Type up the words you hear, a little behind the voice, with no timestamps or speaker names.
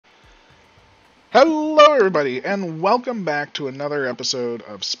Hello, everybody, and welcome back to another episode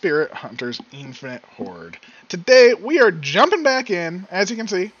of Spirit Hunters Infinite Horde. Today, we are jumping back in, as you can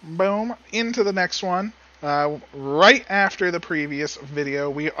see, boom, into the next one. Right after the previous video,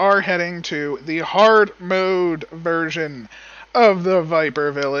 we are heading to the hard mode version of the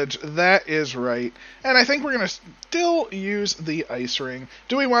Viper Village. That is right. And I think we're going to still use the Ice Ring.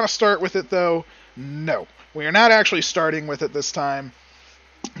 Do we want to start with it, though? No. We are not actually starting with it this time.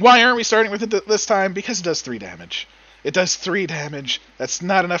 Why aren't we starting with it this time? Because it does 3 damage. It does 3 damage. That's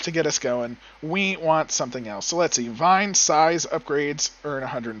not enough to get us going. We want something else. So let's see. Vine size upgrades earn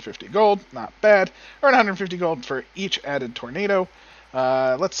 150 gold. Not bad. Earn 150 gold for each added tornado.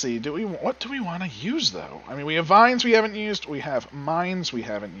 Let's see. What do we want to use, though? I mean, we have vines we haven't used. We have mines we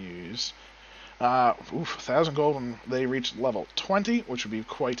haven't used. 1,000 gold when they reach level 20, which would be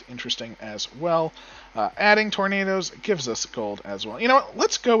quite interesting as well. Adding tornadoes gives us gold as well. You know what?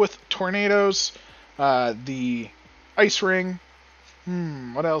 Let's go with tornadoes, the ice ring.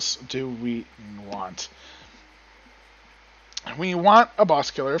 What else do we want? We want a boss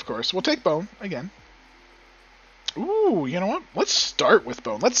killer, of course. We'll take bone again. Ooh, you know what? Let's start with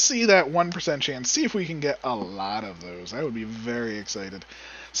bone. Let's see that 1% chance. See if we can get a lot of those. I would be very excited.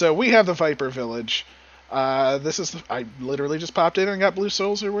 So we have the Viper Village. I literally just popped in and got blue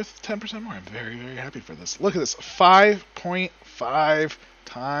souls. They're worth 10% more. I'm very, very happy for this. Look at this. 5.5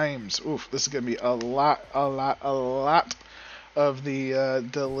 times. Oof, this is going to be a lot of the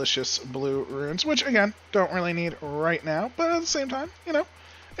delicious blue runes, which, again, don't really need right now. But at the same time, you know,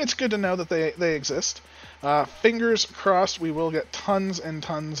 it's good to know that they exist. Fingers crossed we will get tons and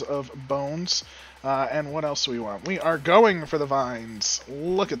tons of bones. And what else do we want? We are going for the vines.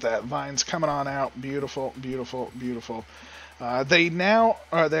 Look at that. Vines coming on out. Beautiful, beautiful, beautiful. They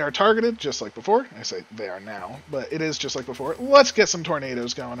are targeted just like before. I say they are now, but it is just like before. Let's get some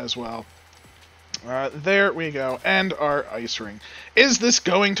tornadoes going as well. There we go. And our ice ring. Is this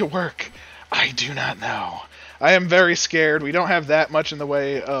going to work? I do not know. I am very scared. We don't have that much in the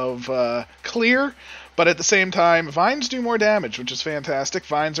way of clear, but at the same time, vines do more damage, which is fantastic.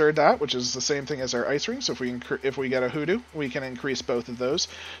 Vines are a dot, which is the same thing as our ice ring, so if we get a hoodoo, we can increase both of those.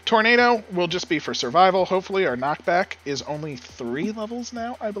 Tornado will just be for survival. Hopefully our knockback is only 3 levels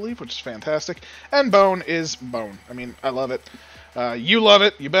now, I believe, which is fantastic. And bone is bone. I mean, I love it. You love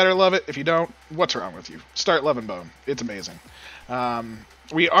it. You better love it. If you don't, what's wrong with you? Start loving bone. It's amazing.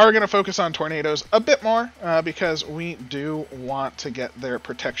 We are going to focus on tornadoes a bit more because we do want to get their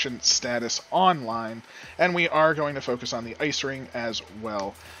protection status online, and we are going to focus on the ice ring as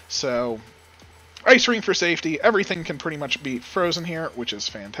well. So, ice ring for safety. Everything can pretty much be frozen here, which is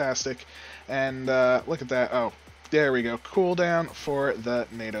fantastic. And look at that. Oh, there we go. Cooldown for the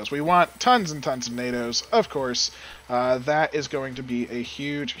NATOs. We want tons and tons of NATOs, of course. That is going to be a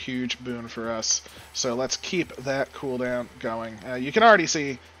huge, huge boon for us. So let's keep that cooldown going. You can already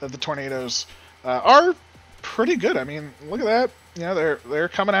see that the tornadoes are pretty good. I mean, look at that. You know, they're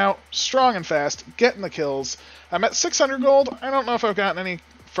coming out strong and fast, getting the kills. I'm at 600 gold. I don't know if I've gotten any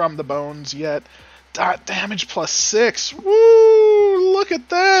from the bones yet. Dot damage plus 6. Woo! Look at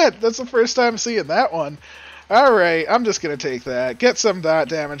that. That's the first time seeing that one. Alright, I'm just going to take that. Get some dot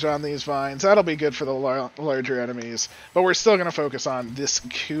damage on these vines. That'll be good for the larger enemies. But we're still going to focus on this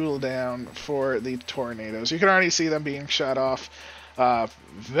cooldown for the tornadoes. You can already see them being shot off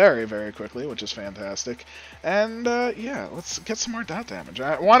very, very quickly, which is fantastic. And, yeah, let's get some more dot damage.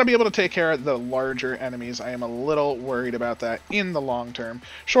 I want to be able to take care of the larger enemies. I am a little worried about that in the long term.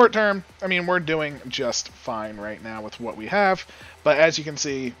 Short term, I mean, we're doing just fine right now with what we have. But as you can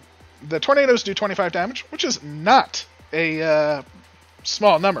see, the tornadoes do 25 damage, which is not a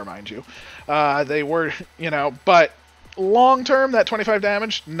small number, mind you. They were, you know, but long term, that 25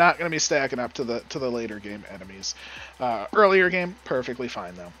 damage not going to be stacking up to the later game enemies. Earlier game, perfectly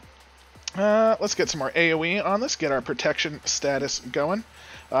fine though. Let's get some more AoE on this. Get our protection status going.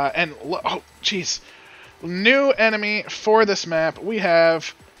 Oh, jeez, new enemy for this map. We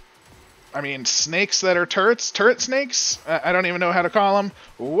have, I mean, snakes that are turrets. Turret snakes? I don't even know how to call them.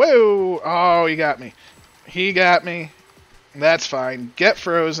 Whoa! Oh, he got me. He got me. That's fine. Get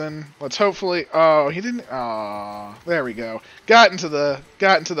frozen. Let's hopefully... Oh, he didn't... Oh, there we go. Got into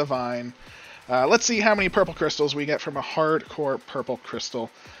the vine. Let's see how many purple crystals we get from a hardcore purple crystal.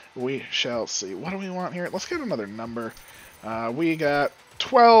 We shall see. What do we want here? Let's get another number. We got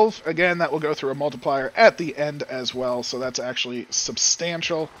 12. Again, that will go through a multiplier at the end as well, so that's actually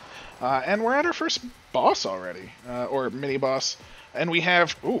substantial. And we're at our first boss already, or mini-boss. And we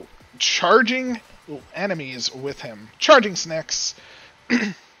have, charging enemies with him. Charging snakes.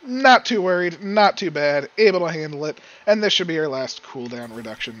 Not too worried, not too bad, able to handle it, and this should be our last cooldown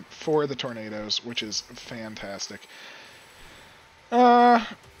reduction for the tornadoes, which is fantastic.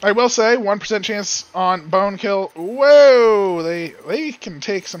 I will say, 1% chance on bone kill. Whoa! They can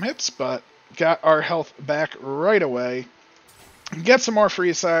take some hits, but got our health back right away. Get some more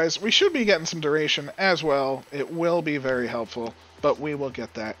freeze size. We should be getting some duration as well. It will be very helpful, but we will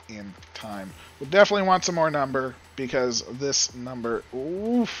get that in time. We definitely want some more number, because this number...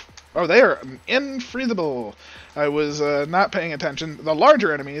 Oof. Oh, they are infreezable. I was not paying attention. The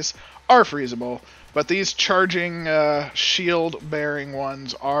larger enemies are freezable, but these charging shield-bearing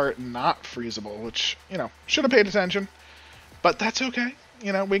ones are not freezable, which, you know, should have paid attention. But that's okay.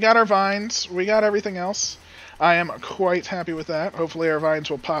 You know, we got our vines. We got everything else. I am quite happy with that. Hopefully our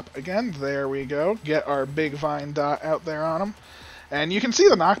vines will pop again. There we go. Get our big vine dot out there on them. And you can see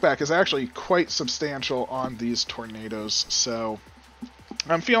the knockback is actually quite substantial on these tornadoes. So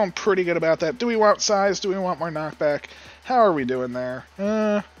I'm feeling pretty good about that. Do we want size? Do we want more knockback? How are we doing there?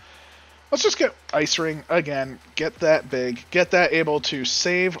 Let's just get Ice Ring again. Get that big. Get that able to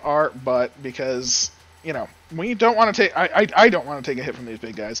save our butt because... You know, we don't want to take... I don't want to take a hit from these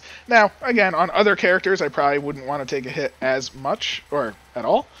big guys. Now, again, on other characters, I probably wouldn't want to take a hit as much, or at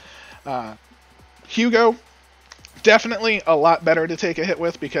all. Hugo, definitely a lot better to take a hit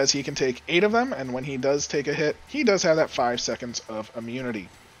with because he can take 8 of them, and when he does take a hit, he does have that 5 seconds of immunity.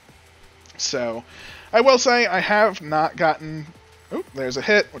 So, I will say I have not gotten... Oh, there's a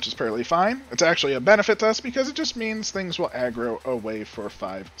hit, which is perfectly fine. It's actually a benefit to us because it just means things will aggro away for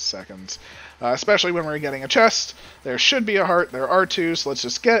 5 seconds. Especially when we're getting a chest. There should be a heart. There are 2, so let's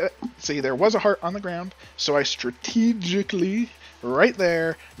just get it. See, there was a heart on the ground, so I strategically, right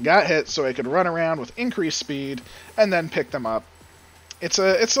there, got hit so I could run around with increased speed and then pick them up. It's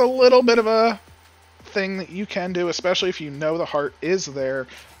a little bit of a thing that you can do, especially if you know the heart is there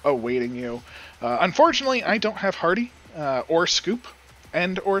awaiting you. Unfortunately, I don't have Hardy. Or Scoop.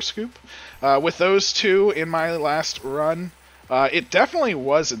 With those 2 in my last run, it definitely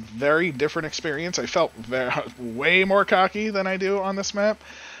was a very different experience. I felt way more cocky than I do on this map.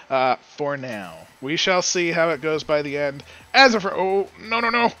 For now. We shall see how it goes by the end. As of... Oh,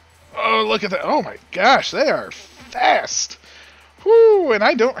 no. Oh, look at that. Oh my gosh, they are fast. Whoo, and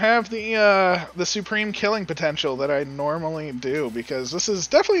I don't have the supreme killing potential that I normally do, because this is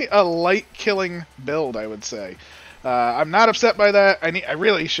definitely a light killing build, I would say. I'm not upset by that. I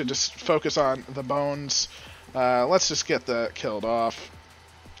really should just focus on the bones. Let's just get that killed off.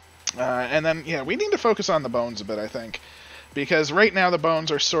 And then, yeah, we need to focus on the bones a bit, I think. Because right now the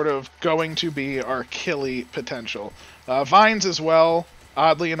bones are sort of going to be our killy potential. Vines as well,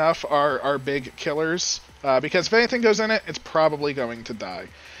 oddly enough, are big killers. Because if anything goes in it, it's probably going to die.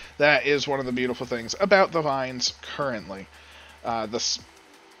 That is one of the beautiful things about the vines currently.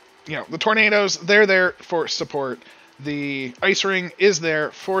 The tornadoes, they're there for support. The Ice Ring is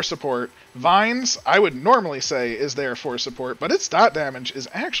there for support. Vines, I would normally say, is there for support, but its dot damage is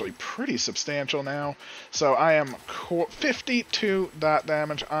actually pretty substantial now. So I am 52 dot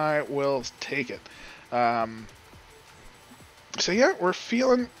damage. I will take it. So yeah, we're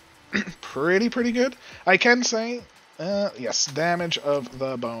feeling pretty good. I can say, yes, damage of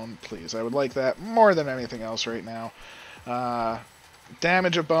the bone, please. I would like that more than anything else right now.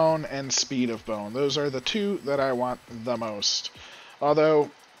 Damage of bone and speed of bone. Those are the 2 that I want the most. Although,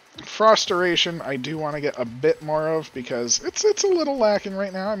 frost duration I do want to get a bit more of because it's a little lacking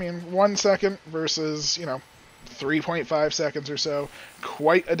right now. I mean, 1 second versus, 3.5 seconds or so.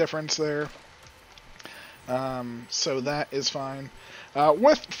 Quite a difference there. So that is fine.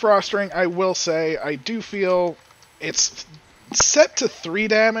 With frost ring, I will say I do feel it's set to 3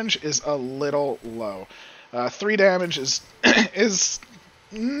 damage is a little low. 3 damage is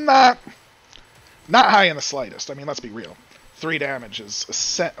not high in the slightest. I mean, let's be real. 3 damage is a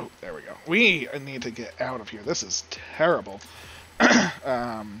set. Oh, there we go. We need to get out of here. This is terrible.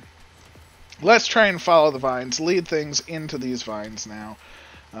 Let's try and follow the vines. Lead things into these vines now.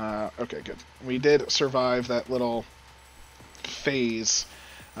 Okay, good. We did survive that little phase.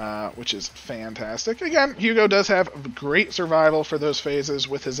 Which is fantastic. Again, Hugo does have great survival for those phases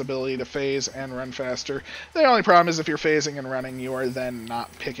with his ability to phase and run faster. The only problem is if you're phasing and running, you are then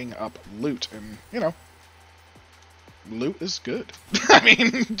not picking up loot. And, loot is good. I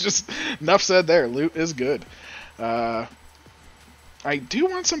mean, just enough said there. Loot is good. I do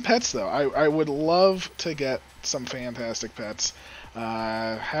want some pets, though. I would love to get some fantastic pets.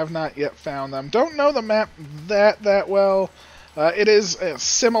 Have not yet found them. Don't know the map that well. It is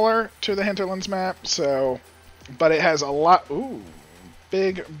similar to the Hinterlands map, but it has a lot... Ooh,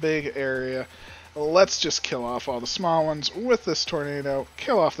 big area. Let's just kill off all the small ones with this tornado.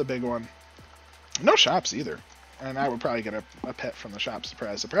 Kill off the big one. No shops either. And I would probably get a pet from the shop.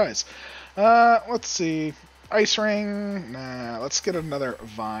 Surprise, surprise. Let's see. Ice ring. Nah, let's get another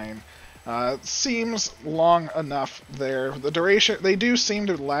vine. Seems long enough there. The duration, they do seem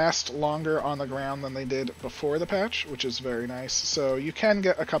to last longer on the ground than they did before the patch, which is very nice. So you can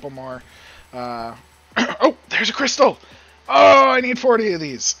get a couple more. Oh, there's a crystal! Oh, I need 40 of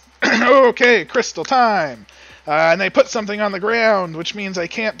these. Okay, crystal time. And they put something on the ground, which means I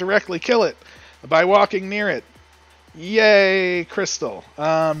can't directly kill it by walking near it. Yay, crystal.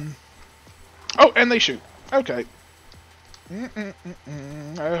 Oh, and they shoot. Okay.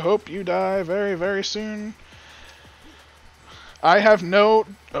 I hope you die very, very soon. I have no...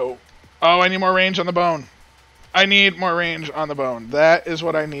 Oh, I need more range on the bone. I need more range on the bone. That is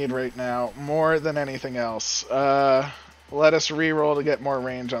what I need right now, more than anything else. Let us reroll to get more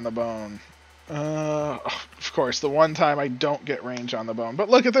range on the bone. Of course, the one time I don't get range on the bone. But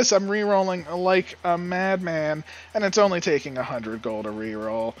look at this, I'm rerolling like a madman, and it's only taking 100 gold to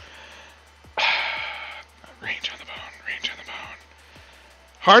reroll. Range on the bone, range on the bone.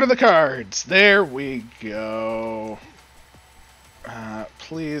 Heart of the cards, there we go.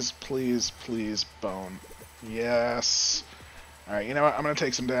 Please, please, please, bone. Yes. Alright, you know what, I'm going to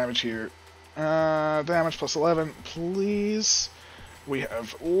take some damage here. Damage plus 11, please. We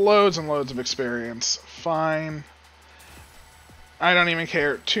have loads and loads of experience. Fine. I don't even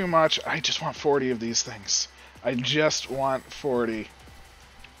care too much. I just want 40 of these things. I just want 40.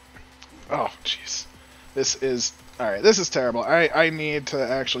 Oh, jeez. This is... Alright, this is terrible. I need to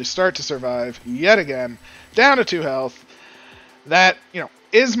actually start to survive yet again. Down to 2 health. That, you know,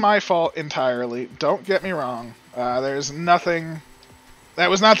 is my fault entirely. Don't get me wrong. There's nothing... That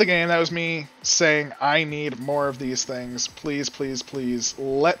was not the game. That was me saying, I need more of these things. Please, please, please,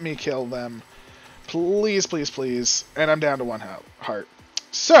 let me kill them. Please, please, please. And I'm down to 1 heart.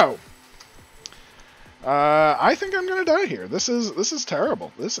 So, I think I'm going to die here. This is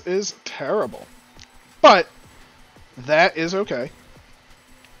terrible. This is terrible. But, that is okay.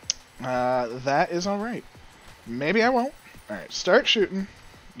 That is alright. Maybe I won't. Alright, start shooting.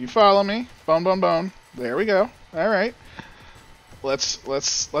 You follow me. Bone, bone, bone. There we go. Alright. Let's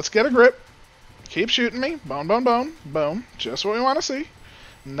get a grip. Keep shooting me. Bone, bone, bone. Boom. Just what we want to see.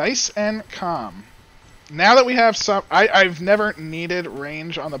 Nice and calm. Now that we have some... I've never needed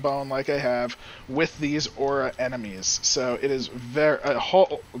range on the bone like I have with these aura enemies. So it is very...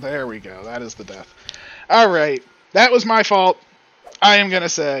 there we go. That is the death. Alright. That was my fault. I am going to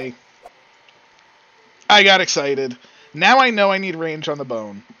say... I got excited. Now I know I need range on the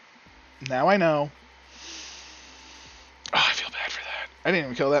bone. Now I know. Oh, I feel bad for that. I didn't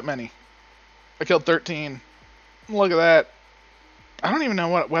even kill that many. I killed 13. Look at that. I don't even know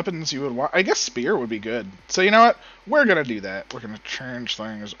what weapons you would want. I guess spear would be good. So you know what? We're going to do that. We're going to change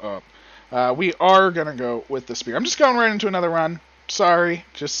things up. We are going to go with the spear. I'm just going right into another run. Sorry.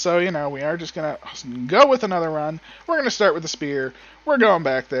 Just so you know, we are just going to go with another run. We're going to start with the spear. We're going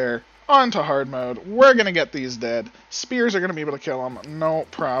back there. On to hard mode. We're going to get these dead. Spears are going to be able to kill them. No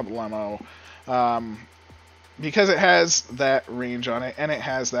problemo. Because it has that range on it, and it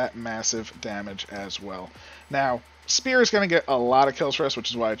has that massive damage as well. Now, Spear is going to get a lot of kills for us, which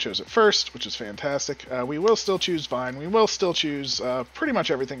is why I chose it first, which is fantastic. We will still choose Vine. We will still choose pretty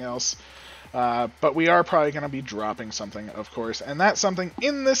much everything else. But we are probably going to be dropping something, of course. And that something,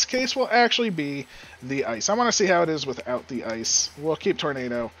 in this case, will actually be the ice. I want to see how it is without the ice. We'll keep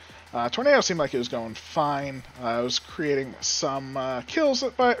Tornado. Tornado seemed like it was going fine. It was creating some kills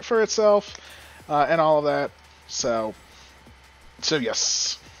for itself and all of that. So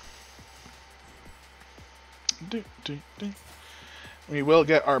yes. We will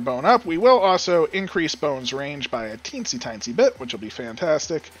get our bone up. We will also increase bone's range by a teensy bit, which will be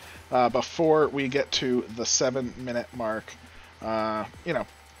fantastic, before we get to the 7-minute mark. You know,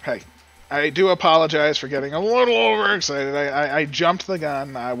 hey, I do apologize for getting a little overexcited. I jumped the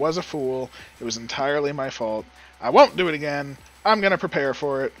gun. I was a fool. It was entirely my fault. I won't do it again. I'm going to prepare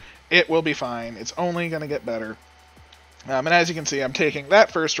for it. It will be fine. It's only going to get better. And as you can see, I'm taking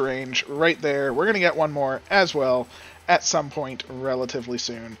that first range right there. We're going to get one more as well at some point relatively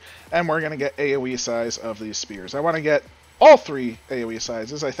soon. And we're going to get AoE size of these spears. I want to get all 3 AoE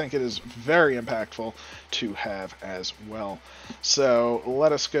sizes. I think it is very impactful to have as well. So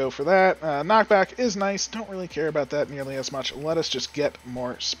let us go for that. Knockback is nice. Don't really care about that nearly as much. Let us just get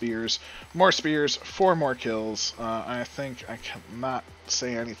more spears. More spears for more kills. I think I cannot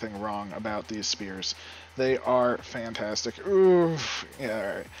say anything wrong about these spears. They are fantastic. Oof. Yeah,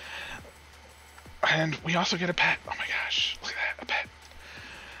 alright. And we also get a pet. Oh my gosh. Look at that. A pet.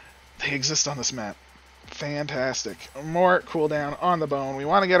 They exist on this map. Fantastic. More cooldown on the bone. We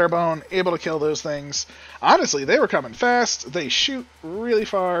want to get our bone, able to kill those things. Honestly, they were coming fast. They shoot really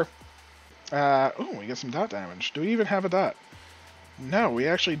far. Oh, we get some dot damage. Do we even have a dot? No, we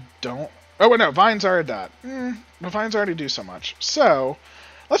actually don't. Oh, wait, no, vines are a dot. The vines already do so much. So,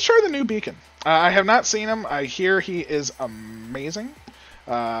 let's try the new beacon. I have not seen him. I hear he is amazing.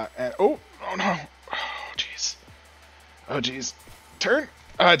 And oh no. Oh, jeez. Oh, jeez. Turn.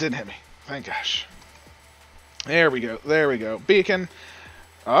 Oh, it didn't hit me. Thank gosh. There we go. There we go. Beacon.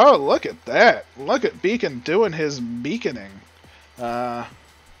 Oh, look at that. Look at Beacon doing his beaconing.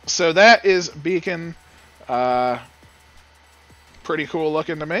 So that is Beacon. Pretty cool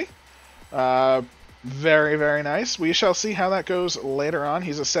looking to me. Very, very nice. We shall see how that goes later on.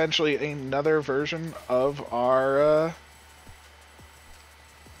 He's essentially another version of our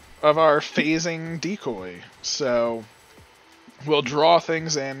phasing decoy. So we'll draw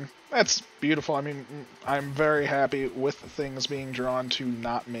things in. That's beautiful. I mean, I'm very happy with things being drawn to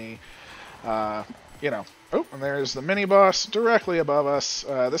not me. You know. Oh, and there's the mini boss directly above us.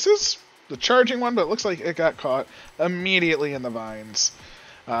 This is the charging one, but it looks like it got caught immediately in the vines.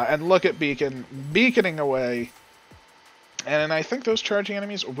 And look at Beacon beaconing away. And I think those charging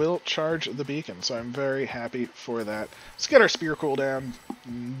enemies will charge the beacon, so I'm very happy for that. Let's get our spear cooldown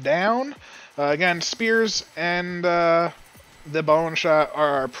down. Again, spears and the bone shot are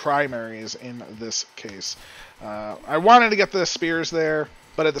our primaries in this case. I wanted to get the spears there,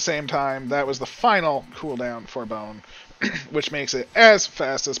 but at the same time, that was the final cooldown for bone, which makes it as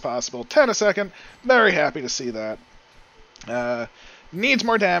fast as possible. 10 a second. Very happy to see that. Needs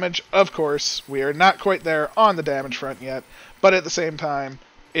more damage, of course. We are not quite there on the damage front yet, but at the same time,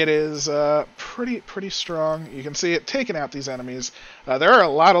 it is pretty strong. You can see it taking out these enemies. There are a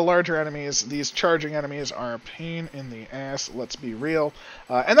lot of larger enemies. These charging enemies are a pain in the ass, let's be real.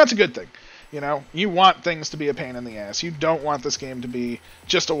 And that's a good thing. You know, you want things to be a pain in the ass. You don't want this game to be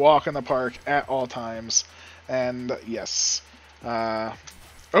just a walk in the park at all times. And yes.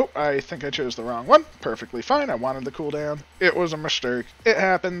 Oh, I think I chose the wrong one. Perfectly fine. I wanted the cooldown. It was a mistake. It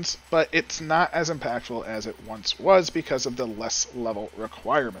happens, but it's not as impactful as it once was because of the less level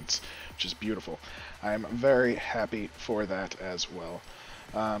requirements, which is beautiful. I'm very happy for that as well.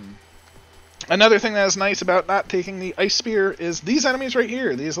 Another thing that is nice about not taking the ice spear is these enemies right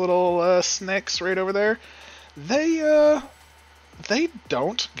here, these little snakes right over there, they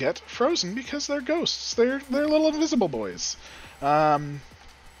don't get frozen because they're ghosts. They're little invisible boys.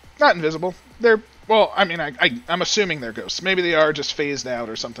 Not invisible. They're, well, I mean, I'm assuming they're ghosts. Maybe they are just phased out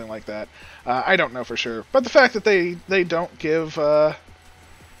or something like that. I don't know for sure. But the fact that they don't get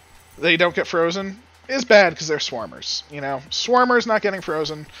frozen is bad because they're swarmers. You know, swarmers not getting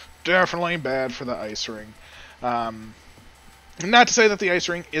frozen, definitely bad for the ice ring. Not to say that the ice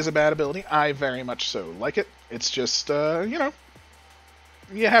ring is a bad ability. I very much so like it. It's just, you know,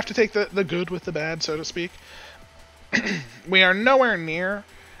 you have to take the good with the bad, so to speak. We are nowhere near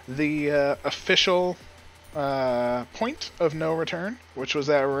the official point of no return, which was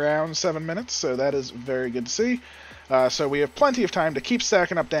at around 7 minutes, so that is very good to see. So we have plenty of time to keep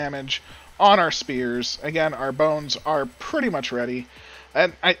stacking up damage on our spears. Again, our bones are pretty much ready,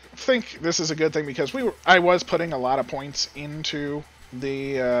 and I think this is a good thing because I was putting a lot of points into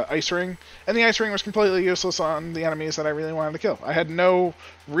the ice ring, and the ice ring was completely useless on the enemies that I really wanted to kill. I had no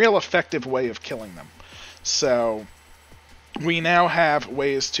real effective way of killing them. So we now have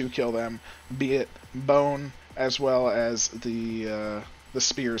ways to kill them, be it bone as well as the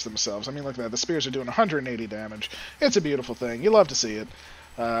spears themselves. I mean, look at that. The spears are doing 180 damage. It's a beautiful thing. You love to see it.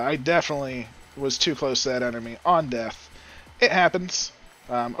 I definitely was too close to that enemy on death. It happens.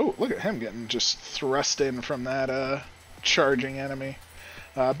 Oh, look at him getting just thrust in from that charging enemy.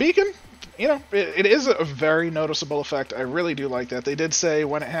 Beacon, you know, it is a very noticeable effect. I really do like that. They did say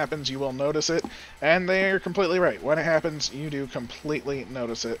when it happens, you will notice it, and they're completely right. When it happens, you do completely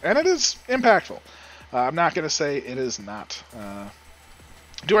notice it, and it is impactful. I'm not going to say it is not.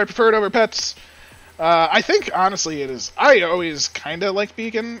 Do I prefer it over pets? I think, honestly, it is. I always kind of like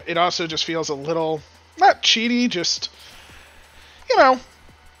Beacon. It also just feels a little, not cheaty, just, you know,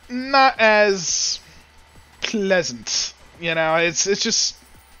 not as pleasant. You know, it's just,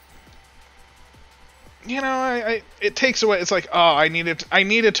 you know, it takes away. It's like, oh, I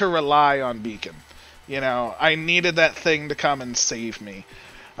needed to rely on Beacon. You know, I needed that thing to come and save me.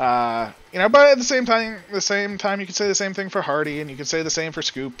 You know, but at the same time, you could say the same thing for Hardy, and you could say the same for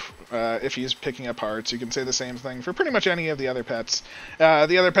Scoop if he's picking up hearts. You can say the same thing for pretty much any of the other pets.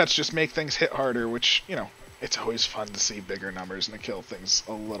 The other pets just make things hit harder, which, you know, it's always fun to see bigger numbers and to kill things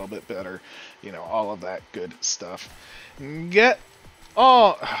a little bit better. You know, all of that good stuff. Get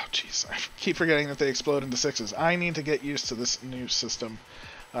Oh, jeez, I keep forgetting that they explode into 6s. I need to get used to this new system.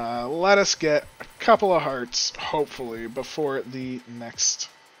 Let us get a couple of hearts, hopefully, before the next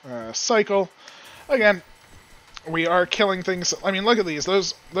cycle. Again, we are killing things. I mean, look at these.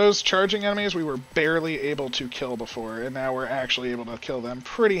 Those charging enemies we were barely able to kill before, and now we're actually able to kill them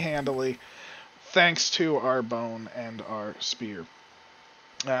pretty handily, thanks to our bone and our spear.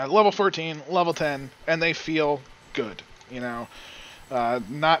 Level 14, level 10, and they feel good, you know.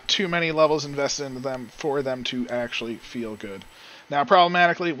 Not too many levels invested into them for them to actually feel good. Now,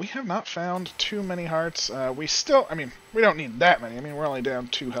 problematically, we have not found too many hearts. We don't need that many. I mean, we're only down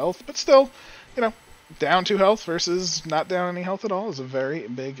 2 health, but still, you know, down 2 health versus not down any health at all is a very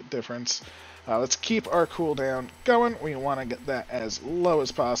big difference. Let's keep our cooldown going. We want to get that as low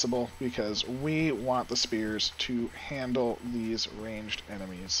as possible because we want the spears to handle these ranged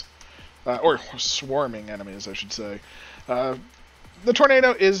enemies. Or swarming enemies, I should say. The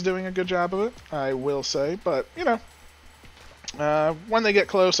tornado is doing a good job of it, I will say, but, you know, when they get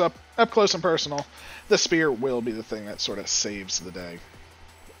up close and personal, the spear will be the thing that sort of saves the day.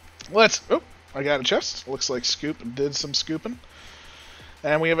 Oh, I got a chest. Looks like Scoop did some scooping.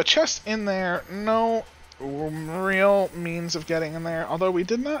 And we have a chest in there. No real means of getting in there, although we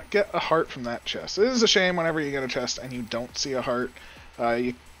did not get a heart from that chest. It is a shame whenever you get a chest and you don't see a heart.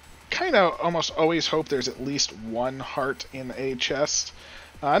 You kind of almost always hope there's at least one heart in a chest.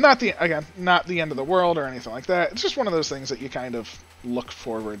 Not the end of the world or anything like that. It's just one of those things that you kind of look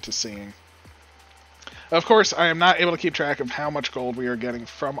forward to seeing. Of course, I am not able to keep track of how much gold we are getting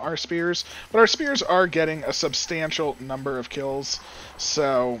from our spears, but our spears are getting a substantial number of kills.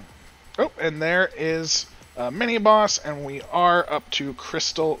 So, oh, and there is a mini boss, and we are up to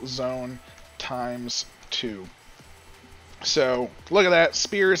Crystal Zone times 2. So, look at that.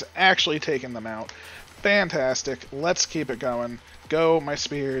 Spears actually taking them out. Fantastic. Let's keep it going. Go, my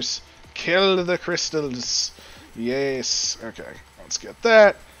spears. Kill the crystals. Yes. Okay, let's get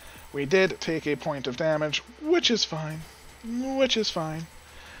that. We did take a point of damage, which is fine. Which is fine.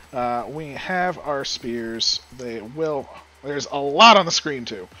 We have our spears. There's a lot on the screen,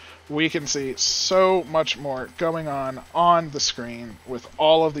 too. We can see so much more going on the screen with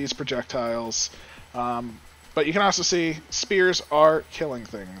all of these projectiles. But you can also see spears are killing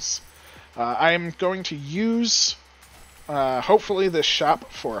things. I'm going to use, hopefully, this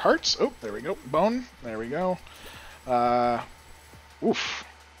shop for hearts. Oh, there we go. Bone. There we go. Oof.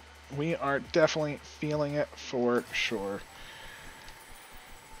 We are definitely feeling it for sure.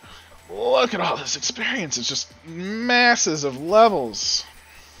 Look at all this experience. It's just masses of levels.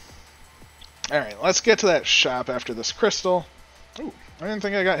 Alright, let's get to that shop after this crystal. Ooh, I didn't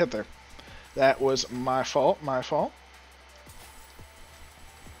think I got hit there. That was my fault, my fault.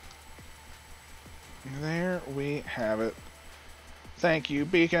 There we have it. Thank you,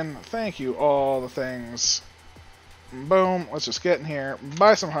 beacon. Thank you, all the things. Boom. Let's just get in here.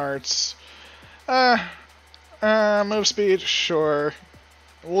 Buy some hearts. Move speed, sure.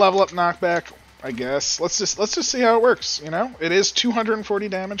 Level up knockback, I guess. Let's just see how it works, you know? It is 240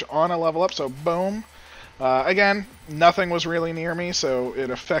 damage on a level up, so boom. Again, nothing was really near me, so it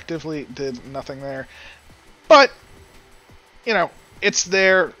effectively did nothing there. But, you know, it's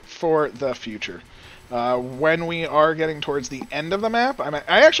there for the future. When we are getting towards the end of the map, I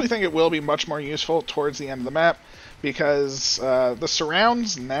actually think it will be much more useful towards the end of the map, because the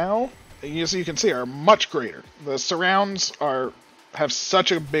surrounds now, as you can see, are much greater. The surrounds have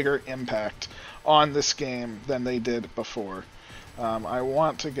such a bigger impact on this game than they did before. I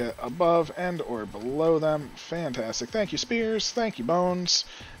want to get above and or below them. Fantastic. Thank you, spears. Thank you, bones.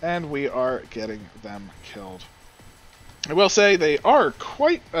 And we are getting them killed. I will say they are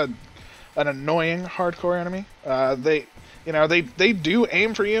quite an annoying hardcore enemy. They do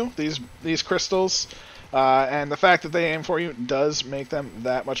aim for you, these crystals. And the fact that they aim for you does make them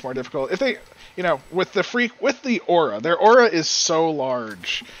that much more difficult. If they, with the aura, their aura is so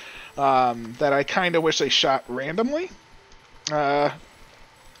large that I kind of wish they shot randomly.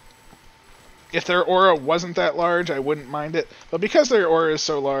 If their aura wasn't that large, I wouldn't mind it. But because their aura is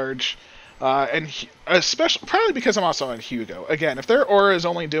so large, and especially probably because I'm also on Hugo. Again, if their aura is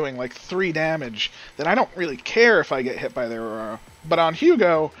only doing like 3 damage, then I don't really care if I get hit by their aura. But on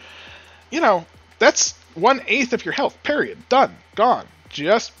Hugo, that's 1/8 of your health, period. Done. Gone.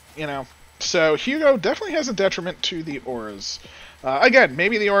 Just, So Hugo definitely has a detriment to the auras. Again,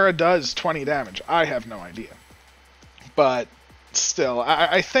 maybe the aura does 20 damage. I have no idea. But still,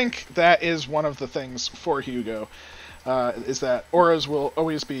 I think that is one of the things for Hugo, is that auras will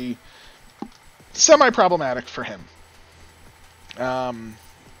always be semi-problematic for him.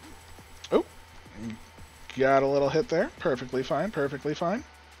 Got a little hit there. Perfectly fine, perfectly fine.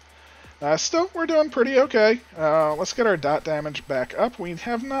 Still, we're doing pretty okay. Let's get our dot damage back up. We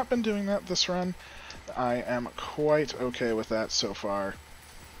have not been doing that this run. I am quite okay with that so far.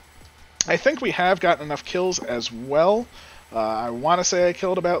 I think we have gotten enough kills as well. I want to say I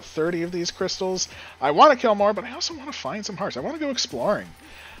killed about 30 of these crystals. I want to kill more, but I also want to find some hearts. I want to go exploring.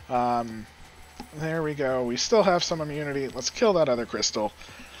 There we go. We still have some immunity. Let's kill that other crystal.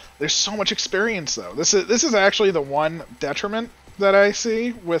 There's so much experience, though. This is actually the one detriment that I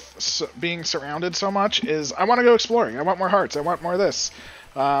see with being surrounded so much is I want to go exploring. I want more hearts. I want more of this.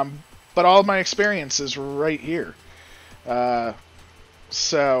 But all of my experience is right here.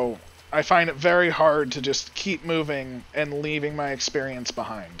 So I find it very hard to just keep moving and leaving my experience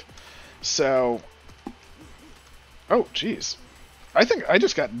behind. So, oh, jeez. I think I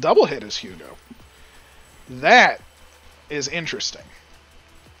just got double hit as Hugo. That is interesting.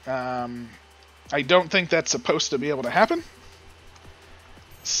 I don't think that's supposed to be able to happen.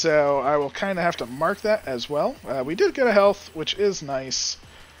 So I will kind of have to mark that as well. We did get a health, which is nice.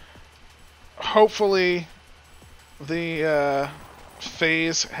 Hopefully the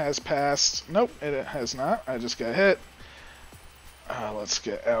phase has passed. Nope, it has not. I just got hit. Let's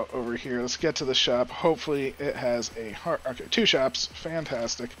get out over here. Let's get to the shop. Hopefully it has a heart. Okay, 2 shops.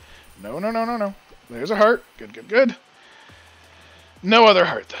 Fantastic. No, no, no, no, no. There's a heart. Good, good, good. No other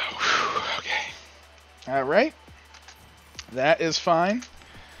heart, though. Whew, okay. Alright. That is fine.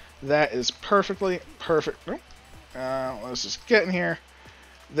 That is perfectly perfect. Nope. Let's just get in here.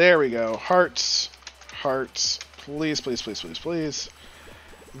 There we go. Hearts. Hearts. Please, please, please, please, please.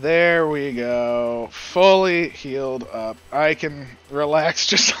 There we go. Fully healed up. I can relax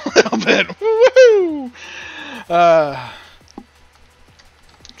just a little bit. Woohoo!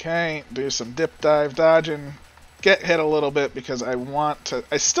 Okay, do some dip dive dodging. Get hit a little bit because I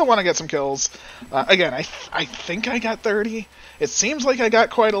still want to get some kills. Again, I think I got 30. It seems like I got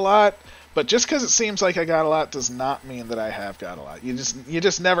quite a lot, but just because it seems like I got a lot does not mean that I have got a lot. You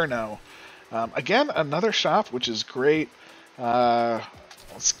just never know. Again, another shop, which is great.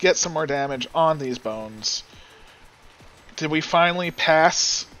 Let's get some more damage on these bones. Did we finally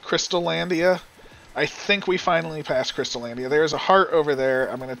pass Crystallandia? I think we finally passed Crystallandia. There's a heart over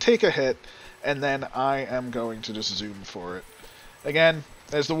there. I'm going to take a hit, and then I am going to just zoom for it. Again,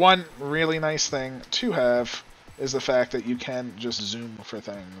 there's the one really nice thing to have is the fact that you can just zoom for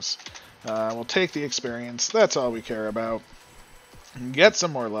things. We'll take the experience. That's all we care about. Get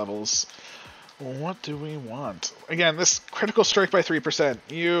some more levels. What do we want? Again, this critical strike by 3%.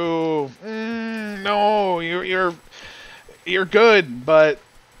 No, you're good, but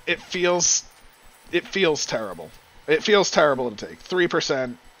it feels terrible. It feels terrible to take.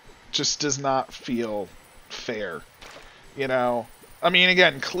 3% just does not feel fair. You know? I mean,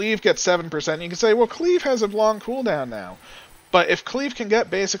 again, Cleave gets 7%. You can say, well, Cleave has a long cooldown now. But if Cleave can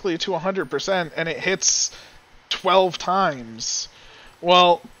get basically to 100% and it hits 12 times,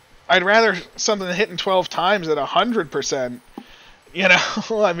 well, I'd rather something hitting 12 times at 100%. You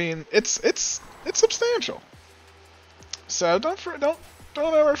know, I mean, it's substantial. So don't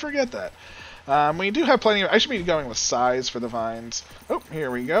ever forget that. We do have plenty of. I should be going with size for the vines. Oh,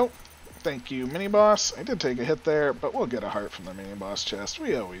 here we go. Thank you, mini boss. I did take a hit there, but we'll get a heart from the mini boss chest.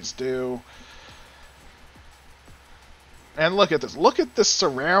 We always do. And look at this. Look at this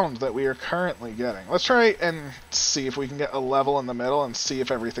surround that we are currently getting. Let's try and see if we can get a level in the middle and see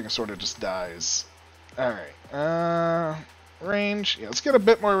if everything sort of just dies. Alright. Range. Yeah, let's get a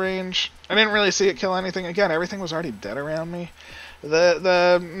bit more range. I didn't really see it kill anything. Again, everything was already dead around me.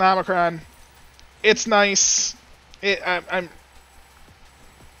 The Nomicron, it's nice. That's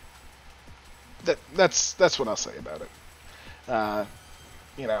what I'll say about it.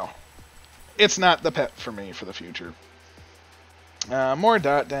 You know, it's not the pet for me for the future. More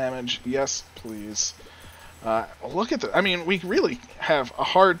dot damage, yes, please. Look at the. I mean, we really have a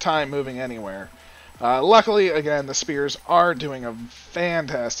hard time moving anywhere. Luckily, again, the spears are doing a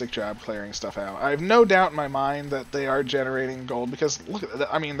fantastic job clearing stuff out. I have no doubt in my mind that they are generating gold because look at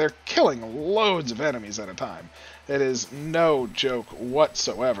that. I mean, they're killing loads of enemies at a time. It is no joke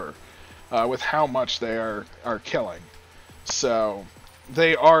whatsoever with how much they are killing. So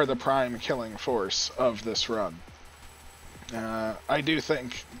they are the prime killing force of this run. I do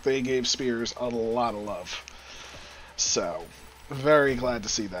think they gave spears a lot of love. So, very glad to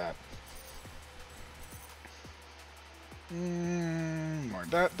see that. More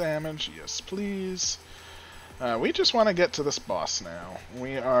dot damage, yes please. We just want to get to this boss now.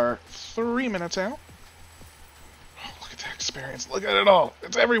 We are 3 minutes out. Oh, look at that experience. Look at it all.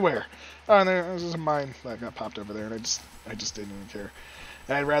 It's everywhere. Oh, and there's a mine that got popped over there, and I just didn't even care.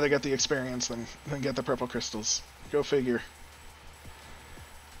 I'd rather get the experience than get the purple crystals. Go figure.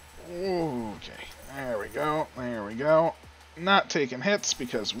 Okay, there we go, there we go. Not taking hits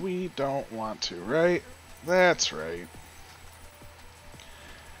because we don't want to, right? That's right.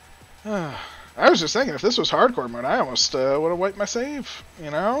 I was just thinking, if this was hardcore mode, I almost would have wiped my save.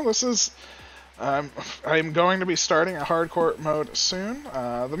 You know, this is... I'm going to be starting a hardcore mode soon.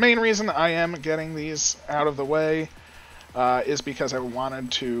 The main reason I am getting these out of the way is because I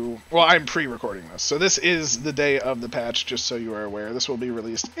wanted to... Well, I'm pre-recording this, so this is the day of the patch, just so you are aware. This will be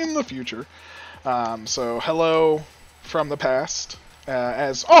released in the future. So, hello from the past,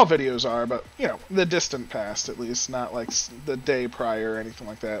 as all videos are, but, you know, the distant past, at least, not like the day prior or anything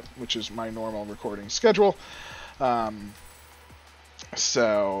like that, which is my normal recording schedule.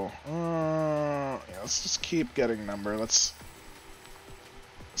 So, yeah, let's just keep getting number. Let's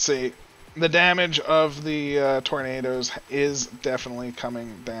see. The damage of the tornadoes is definitely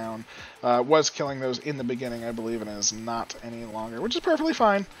coming down. Was killing those in the beginning, I believe, and is not any longer, which is perfectly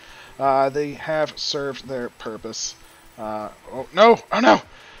fine. They have served their purpose. Oh no! Oh no!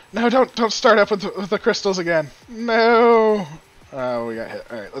 No! Don't start up with the crystals again. No! Oh, we got hit.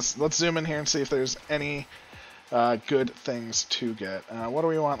 All right, let's zoom in here and see if there's any good things to get. What do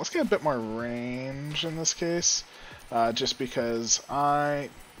we want? Let's get a bit more range in this case, just because I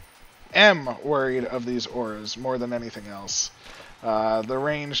am worried of these auras more than anything else. The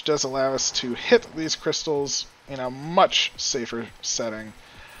range does allow us to hit these crystals in a much safer setting,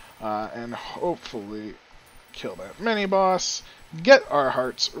 and hopefully kill that mini-boss, get our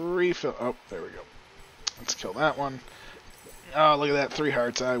hearts refill. Oh, there we go. Let's kill that one. Oh, look at that, 3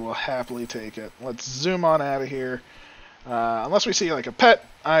 hearts. I will happily take it. Let's zoom on out of here. Unless we see like a pet,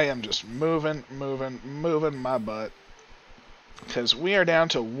 I am just moving my butt. Because we are down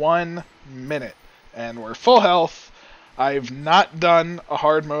to 1 minute, and we're full health. I've not done a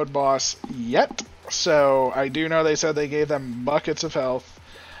hard mode boss yet, so I do know they said they gave them buckets of health.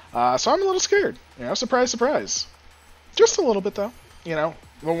 So I'm a little scared. You know, surprise, surprise. Just a little bit, though. You know,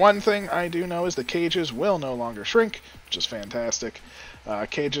 the one thing I do know is the cages will no longer shrink, which is fantastic.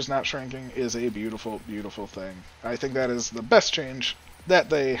 Cages not shrinking is a beautiful, beautiful thing. I think that is the best change that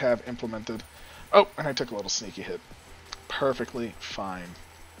they have implemented. Oh, and I took a little sneaky hit. Perfectly fine.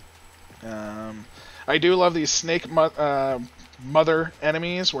 I do love these snake mother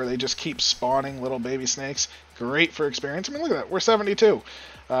enemies where they just keep spawning little baby snakes. Great for experience. I mean, look at that. We're 72.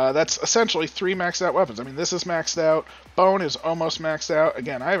 That's essentially 3 maxed out weapons. I mean, this is maxed out. Bone is almost maxed out.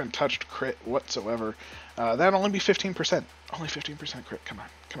 Again, I haven't touched crit whatsoever. That'd only be 15%. Only 15% crit. Come on.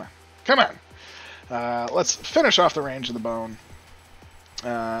 Come on. Come on. Let's finish off the range of the bone.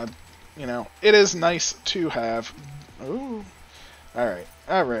 You know, it is nice to have... Ooh. Alright.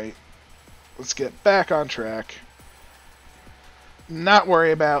 Alright. Let's get back on track. Not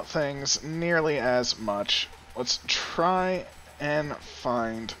worry about things nearly as much. Let's try and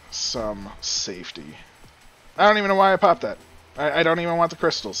find some safety. I don't even know why I popped that. I don't even want the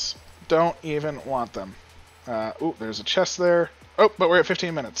crystals. Don't even want them. Ooh, there's a chest there. Oh, but we're at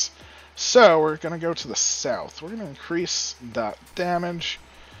 15 minutes. So, we're going to go to the south. We're going to increase dot damage.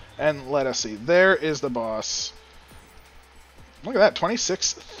 And let us see. There is the boss. Look at that.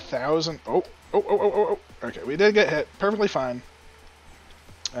 26,000. Oh. Okay, we did get hit. Perfectly fine.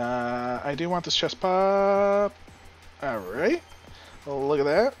 I do want this chest pop. Alright. Well, look at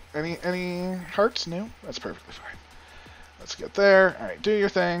that. Any hearts? No? That's perfectly fine. Let's get there. Alright, do your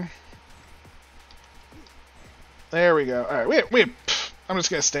thing. There we go. Alright, I'm just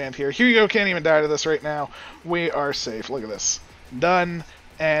going to stand here. Hugo can't even die to this right now. We are safe. Look at this. Done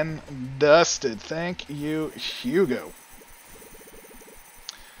and dusted. Thank you, Hugo.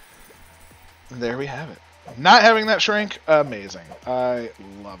 There we have it. Not having that shrink, amazing. I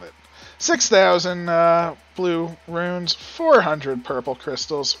love it. 6,000 blue runes, 400 purple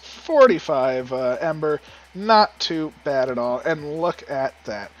crystals, 45 ember. Not too bad at all. And look at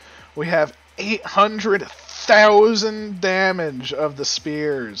that. We have 800,000 damage of the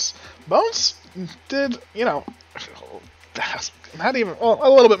spears. Bones did, you know, not even, well,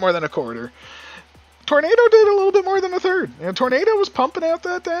 a little bit more than a quarter. Tornado did a little bit more than a third. You know, Tornado was pumping out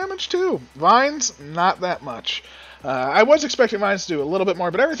that damage too. Vines, not that much. I was expecting Vines to do a little bit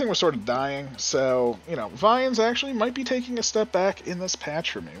more, but everything was sort of dying. So, you know, Vines actually might be taking a step back in this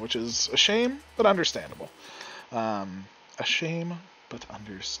patch for me, which is a shame, but understandable. A shame, but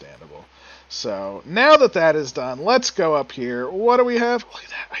understandable. So, now that that is done, let's go up here. What do we have? Look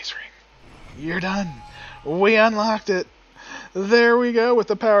at that ice ring. You're done. We unlocked it. There we go. With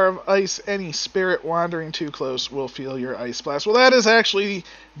the power of ice, any spirit wandering too close will feel your ice blast. Well, that is actually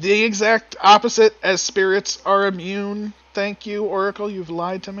the exact opposite, as spirits are immune Thank you, Oracle. You've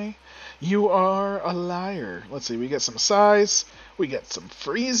lied to me. You are a liar. Let's see. We get some size. We get some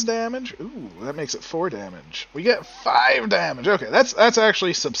freeze damage. Ooh, that makes it 4 damage. We get 5 damage. Okay, that's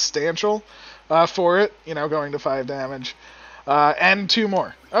actually substantial for it. You know, going to 5 damage. And 2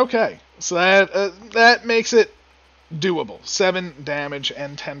 more. Okay, so that makes it doable. 7 damage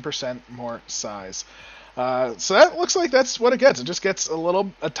and 10% more size. So that looks like that's what it gets. It just gets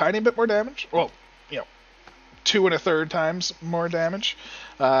a tiny bit more damage. Well, 2 1/3 times more damage.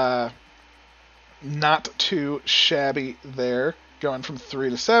 Not too shabby there. Going from 3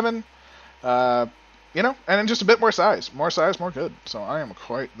 to 7. And then just a bit more size. More size, more good. So I am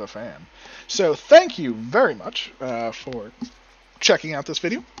quite the fan. So thank you very much for checking out this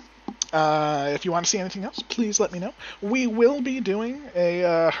video. If you want to see anything else, please let me know. We will be doing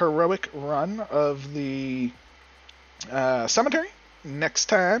a heroic run of the cemetery next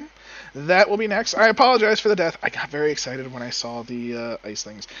time. That will be next. I apologize for the death. I got very excited when I saw the ice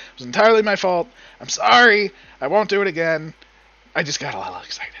things. It was entirely my fault. I'm sorry. I won't do it again. I just got a little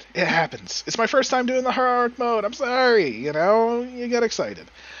excited. It happens. It's my first time doing the heroic mode. I'm sorry. You get excited.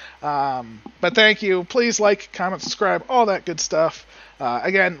 But thank you. Please like, comment, subscribe, all that good stuff.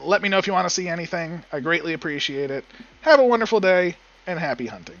 Again, let me know if you want to see anything. I greatly appreciate it. Have a wonderful day, and happy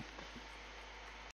hunting.